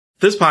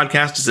This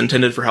podcast is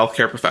intended for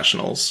healthcare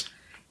professionals.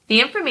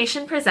 The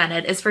information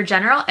presented is for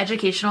general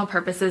educational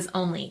purposes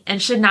only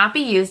and should not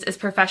be used as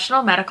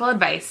professional medical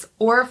advice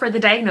or for the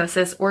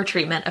diagnosis or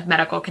treatment of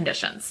medical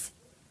conditions.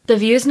 The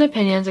views and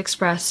opinions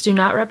expressed do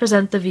not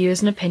represent the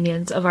views and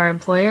opinions of our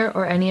employer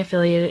or any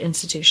affiliated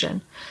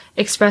institution.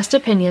 Expressed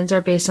opinions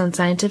are based on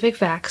scientific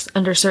facts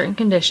under certain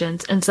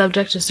conditions and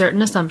subject to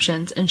certain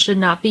assumptions and should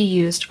not be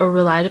used or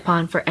relied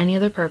upon for any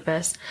other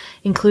purpose,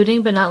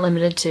 including but not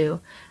limited to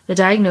the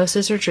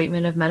diagnosis or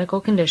treatment of medical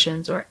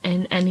conditions or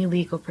in any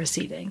legal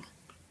proceeding.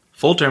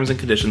 Full terms and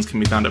conditions can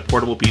be found at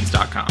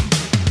portablepeds.com.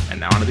 And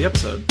now onto the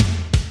episode.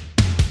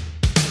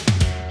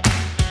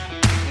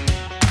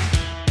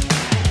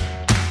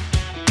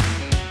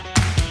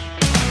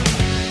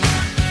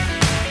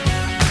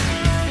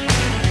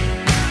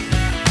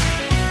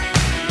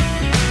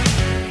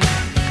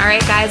 All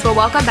right, guys, well,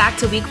 welcome back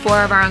to week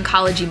 4 of our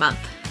oncology month.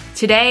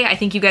 Today, I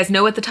think you guys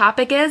know what the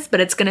topic is, but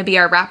it's going to be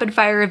our rapid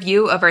fire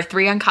review of our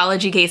 3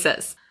 oncology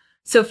cases.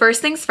 So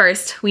first things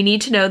first, we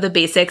need to know the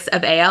basics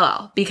of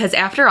ALL, because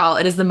after all,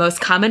 it is the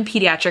most common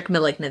pediatric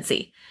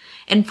malignancy,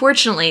 and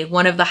fortunately,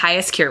 one of the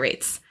highest cure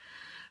rates.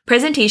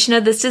 Presentation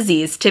of this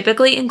disease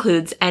typically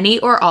includes any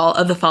or all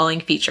of the following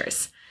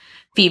features: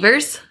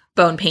 fevers,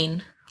 bone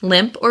pain,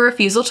 limp or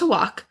refusal to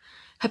walk,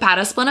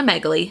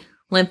 hepatosplenomegaly,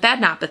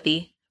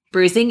 lymphadenopathy,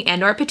 bruising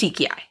and/or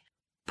petechiae.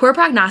 Poor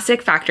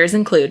prognostic factors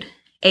include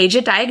age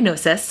at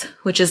diagnosis,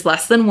 which is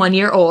less than 1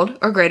 year old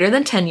or greater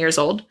than 10 years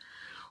old,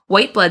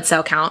 white blood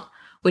cell count,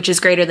 which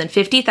is greater than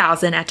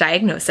 50,000 at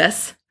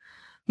diagnosis,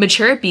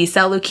 mature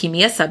B-cell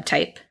leukemia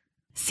subtype,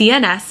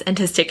 CNS and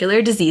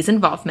testicular disease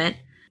involvement,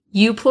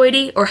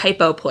 euploidy or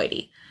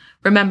hypoploidy.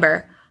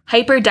 Remember,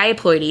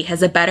 hyperdiploidy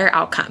has a better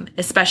outcome,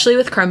 especially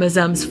with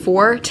chromosomes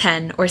 4,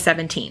 10, or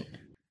 17.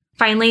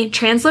 Finally,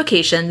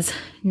 translocations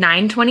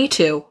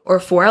 922 or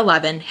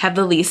 411 have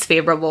the least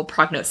favorable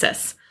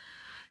prognosis.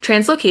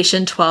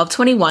 Translocation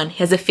 1221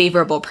 has a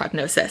favorable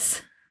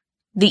prognosis.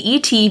 The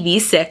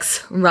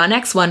ETV6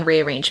 RUNX1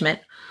 rearrangement,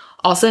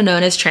 also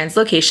known as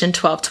translocation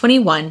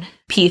 1221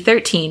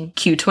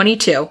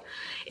 P13Q22,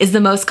 is the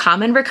most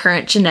common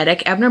recurrent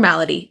genetic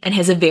abnormality and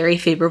has a very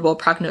favorable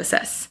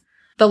prognosis.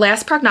 The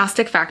last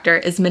prognostic factor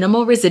is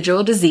minimal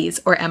residual disease,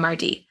 or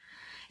MRD.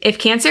 If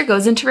cancer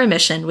goes into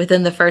remission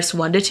within the first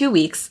 1 to 2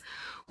 weeks,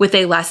 with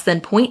a less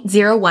than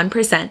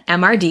 0.01%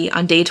 MRD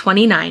on day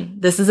 29,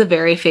 this is a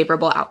very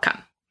favorable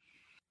outcome.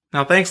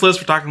 Now, thanks, Liz,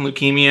 for talking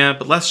leukemia,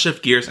 but let's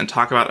shift gears and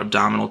talk about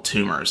abdominal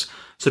tumors.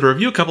 So to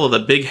review a couple of the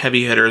big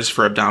heavy hitters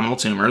for abdominal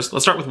tumors,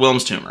 let's start with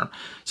Wilms tumor.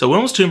 So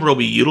Wilms tumor will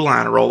be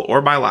unilateral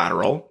or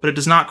bilateral, but it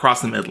does not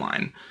cross the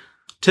midline.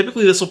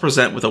 Typically, this will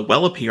present with a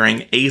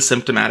well-appearing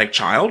asymptomatic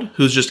child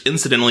who's just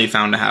incidentally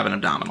found to have an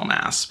abdominal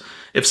mass.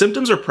 If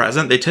symptoms are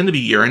present, they tend to be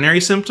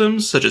urinary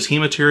symptoms, such as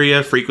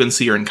hematuria,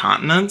 frequency, or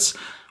incontinence.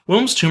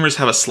 Wilms tumors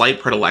have a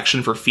slight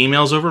predilection for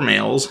females over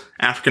males,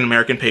 African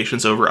American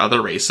patients over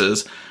other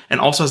races, and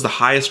also has the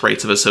highest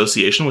rates of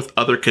association with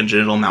other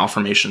congenital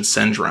malformation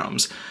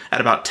syndromes, at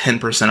about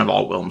 10% of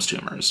all Wilms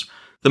tumors.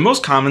 The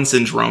most common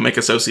syndromic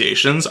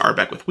associations are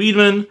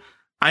Beckwith-Wiedemann,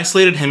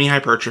 isolated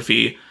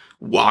hemihypertrophy,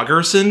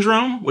 Wager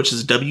syndrome, which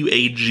is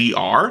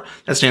WAGR,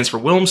 that stands for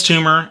Wilms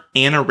tumor,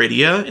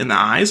 aniridia in the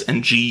eyes,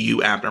 and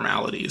GU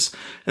abnormalities.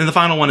 And the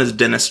final one is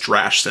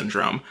Dennis-Drash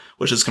syndrome,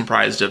 which is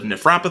comprised of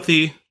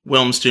nephropathy,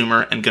 Wilms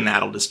tumor, and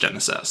gonadal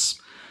dysgenesis.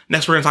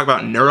 Next, we're going to talk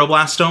about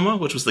neuroblastoma,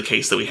 which was the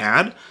case that we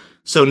had.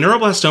 So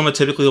neuroblastoma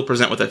typically will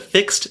present with a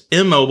fixed,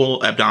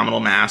 immobile abdominal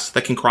mass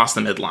that can cross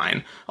the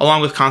midline,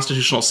 along with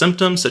constitutional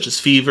symptoms such as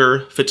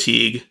fever,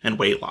 fatigue, and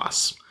weight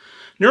loss.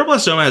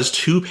 Neuroblastoma has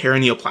 2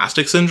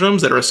 paraneoplastic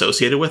syndromes that are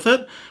associated with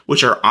it,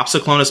 which are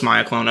opsoclonus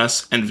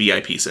myoclonus and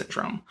VIP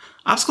syndrome.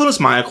 Opsoclonus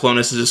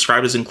myoclonus is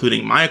described as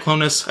including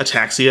myoclonus,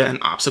 ataxia,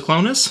 and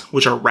opsoclonus,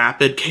 which are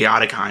rapid,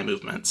 chaotic eye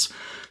movements.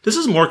 This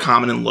is more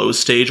common in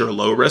low-stage or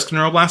low-risk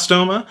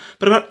neuroblastoma,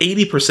 but about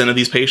 80% of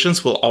these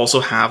patients will also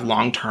have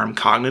long-term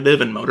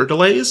cognitive and motor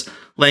delays,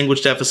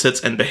 language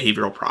deficits, and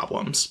behavioral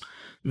problems.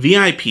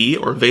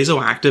 VIP, or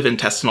vasoactive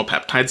intestinal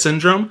peptide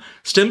syndrome,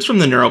 stems from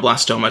the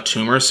neuroblastoma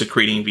tumor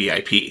secreting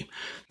VIP.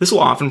 This will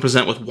often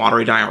present with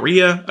watery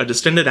diarrhea, a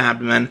distended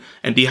abdomen,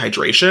 and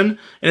dehydration,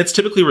 and it's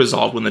typically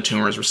resolved when the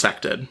tumor is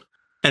resected.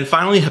 And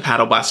finally,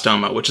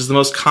 hepatoblastoma, which is the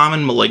most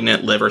common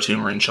malignant liver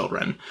tumor in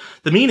children.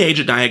 The mean age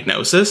at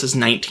diagnosis is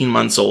 19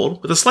 months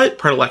old, with a slight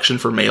predilection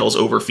for males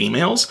over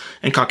females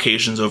and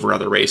Caucasians over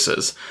other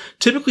races.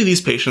 Typically,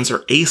 these patients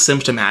are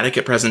asymptomatic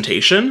at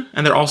presentation,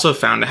 and they're also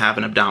found to have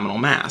an abdominal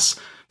mass.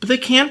 But they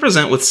can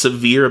present with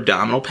severe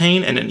abdominal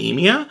pain and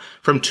anemia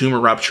from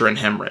tumor rupture and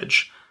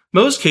hemorrhage.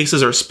 Most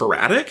cases are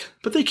sporadic,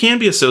 but they can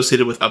be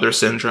associated with other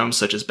syndromes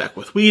such as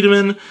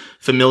Beckwith-Wiedemann,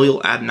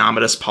 familial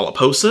adenomatous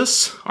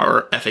polyposis,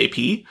 or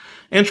FAP,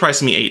 and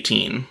trisomy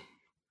 18.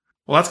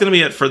 Well, that's going to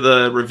be it for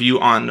the review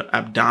on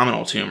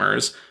abdominal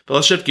tumors, but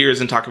let's shift gears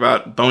and talk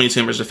about bony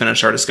tumors to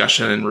finish our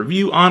discussion and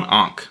review on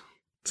ONC.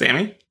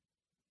 Sammy?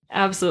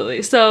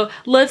 Absolutely. So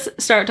let's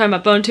start talking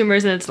about bone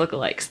tumors and its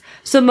lookalikes.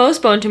 So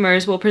most bone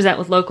tumors will present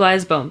with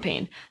localized bone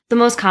pain. The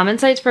most common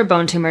sites for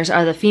bone tumors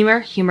are the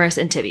femur, humerus,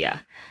 and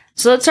tibia.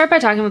 So let's start by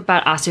talking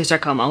about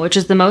osteosarcoma, which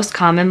is the most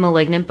common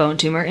malignant bone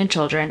tumor in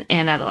children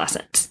and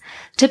adolescents.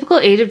 Typical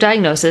age of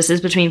diagnosis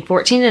is between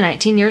 14 to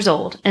 19 years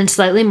old and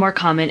slightly more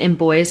common in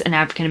boys and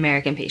African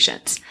American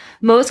patients.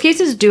 Most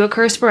cases do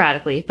occur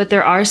sporadically, but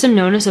there are some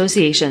known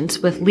associations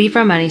with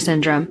Li-Fraumeni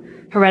syndrome,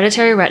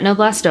 hereditary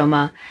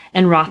retinoblastoma,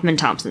 and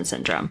Rothman-Thompson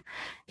syndrome.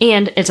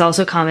 And it's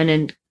also common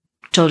in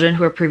children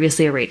who are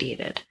previously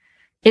irradiated.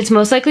 It's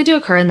most likely to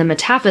occur in the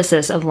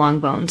metaphysis of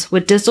long bones,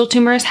 with distal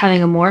tumors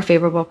having a more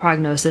favorable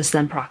prognosis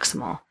than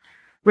proximal.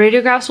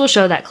 Radiographs will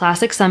show that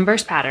classic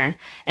sunburst pattern,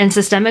 and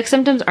systemic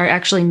symptoms are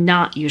actually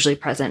not usually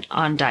present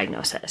on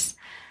diagnosis.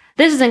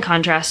 This is in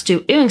contrast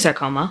to Ewing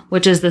sarcoma,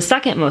 which is the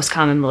second most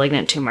common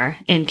malignant tumor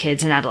in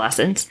kids and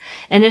adolescents,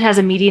 and it has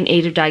a median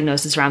age of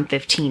diagnosis around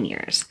 15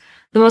 years.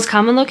 The most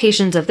common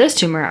locations of this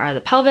tumor are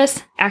the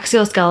pelvis,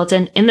 axial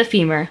skeleton, and the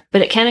femur,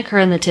 but it can occur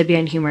in the tibia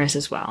and humerus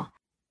as well.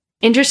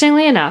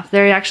 Interestingly enough,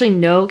 there are actually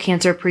no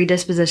cancer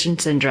predisposition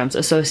syndromes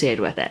associated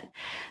with it.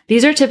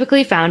 These are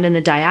typically found in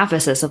the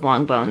diaphysis of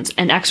long bones,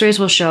 and x-rays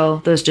will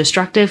show those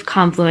destructive,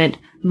 confluent,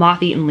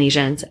 moth-eaten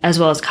lesions, as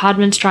well as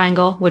Codman's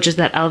triangle, which is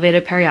that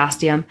elevated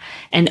periosteum,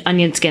 and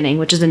onion skinning,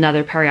 which is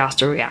another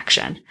periosteal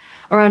reaction.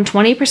 Around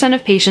 20%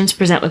 of patients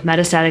present with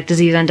metastatic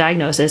disease on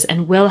diagnosis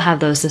and will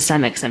have those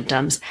systemic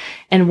symptoms,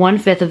 and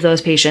 1/5 of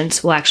those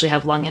patients will actually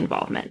have lung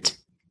involvement.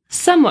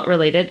 Somewhat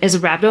related is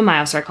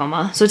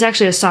rhabdomyosarcoma, so it's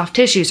actually a soft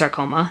tissue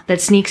sarcoma that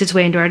sneaks its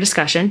way into our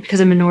discussion because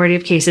a minority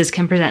of cases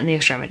can present in the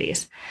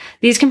extremities.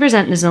 These can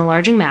present as an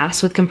enlarging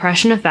mass with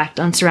compression effect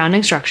on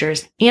surrounding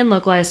structures and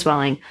localized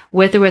swelling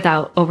with or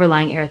without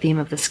overlying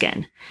erythema of the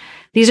skin.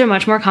 These are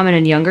much more common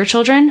in younger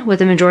children, with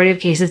the majority of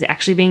cases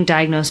actually being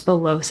diagnosed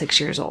below 6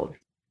 years old.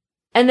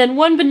 And then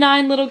one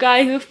benign little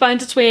guy who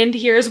finds its way into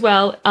here as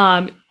well,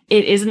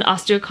 it is an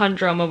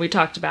osteochondroma we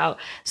talked about.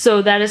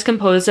 So that is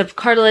composed of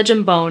cartilage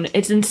and bone.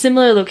 It's in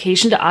similar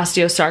location to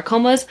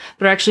osteosarcomas,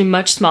 but are actually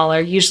much smaller,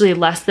 usually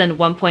less than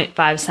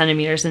 1.5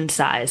 centimeters in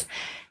size,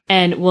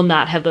 and will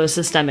not have those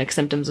systemic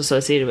symptoms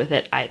associated with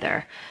it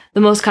either.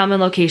 The most common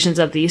locations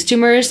of these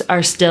tumors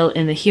are still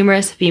in the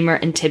humerus, femur,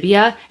 and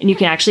tibia, and you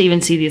can actually even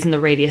see these in the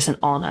radius and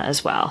ulna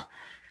as well.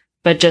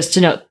 But just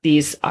to note,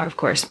 these are, of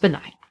course,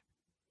 benign.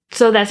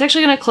 So that's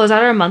actually going to close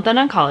out our month on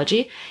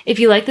oncology. If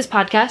you like this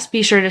podcast,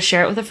 be sure to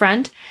share it with a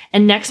friend.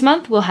 And next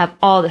month, we'll have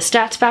all the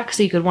stats facts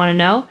that you could want to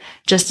know,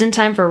 just in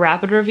time for a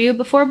rapid review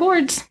before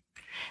boards.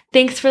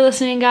 Thanks for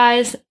listening,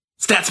 guys.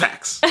 Stats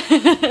facts.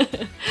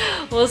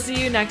 We'll see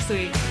you next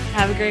week.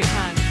 Have a great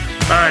time.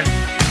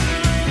 Bye.